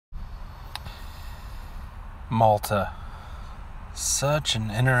Malta. Such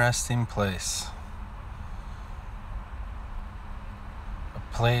an interesting place. A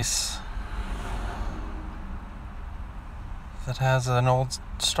place that has an old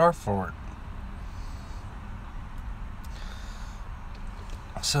star fort.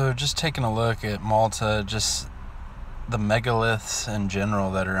 So just taking a look at Malta, just the megaliths in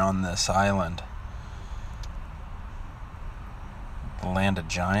general that are on this island. The land of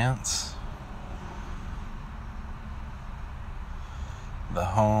giants.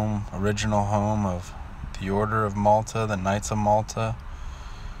 The original home of the Order of Malta, the Knights of Malta.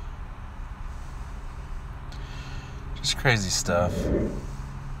 Just crazy stuff.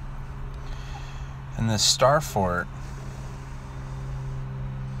 And this star fort,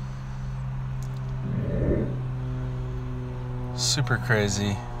 super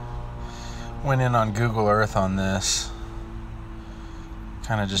crazy. Went in on Google Earth on this.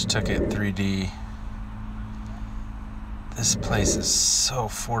 Kind of just took it 3D. This place is so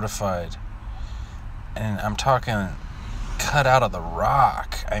fortified. And I'm talking cut out of the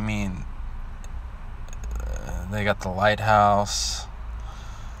rock. I mean, they got the lighthouse.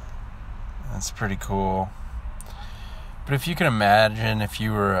 That's pretty cool. But if you can imagine if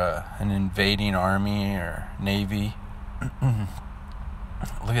you were an invading army or navy,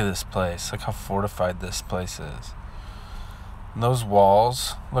 look at this place. Look how fortified this place is. And those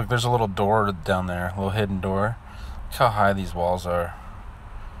walls, look, there's a little door down there, a little hidden door. Look how high these walls are.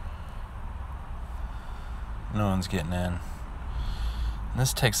 No one's getting in. And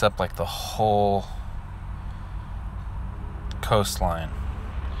this takes up like the whole coastline.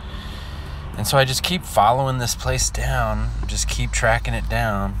 And so I just keep following this place down, just keep tracking it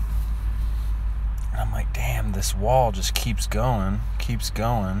down. And I'm like, damn, this wall just keeps going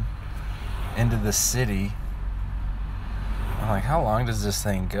into the city. I'm like, how long does this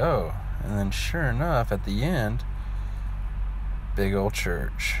thing go? And then sure enough, at the end, big old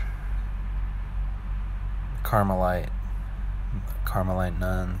church. Carmelite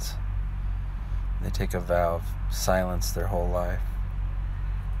nuns. They take a vow of silence their whole life.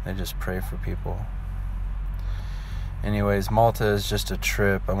 They just pray for people. Anyways, Malta is just a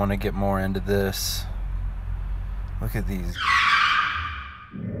trip. I want to get more into this. Look at these.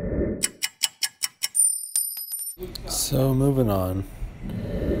 So moving on.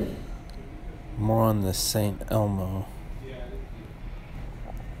 More on the St. Elmo.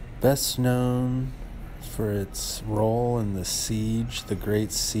 Best known for its role in the siege, the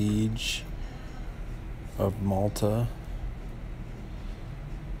Great Siege of Malta.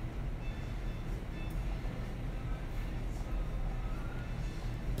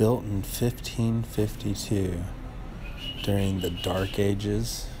 Built in 1552 during the Dark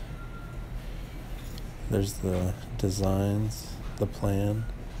Ages. There's the designs, the plan.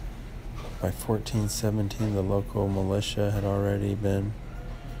 By 1417, the local militia had already been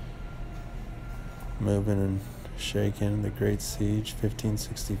moving and shaking. The Great Siege,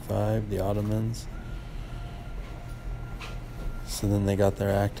 1565, the Ottomans. So then they got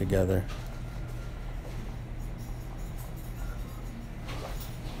their act together.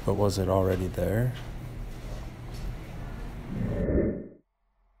 But was it already there?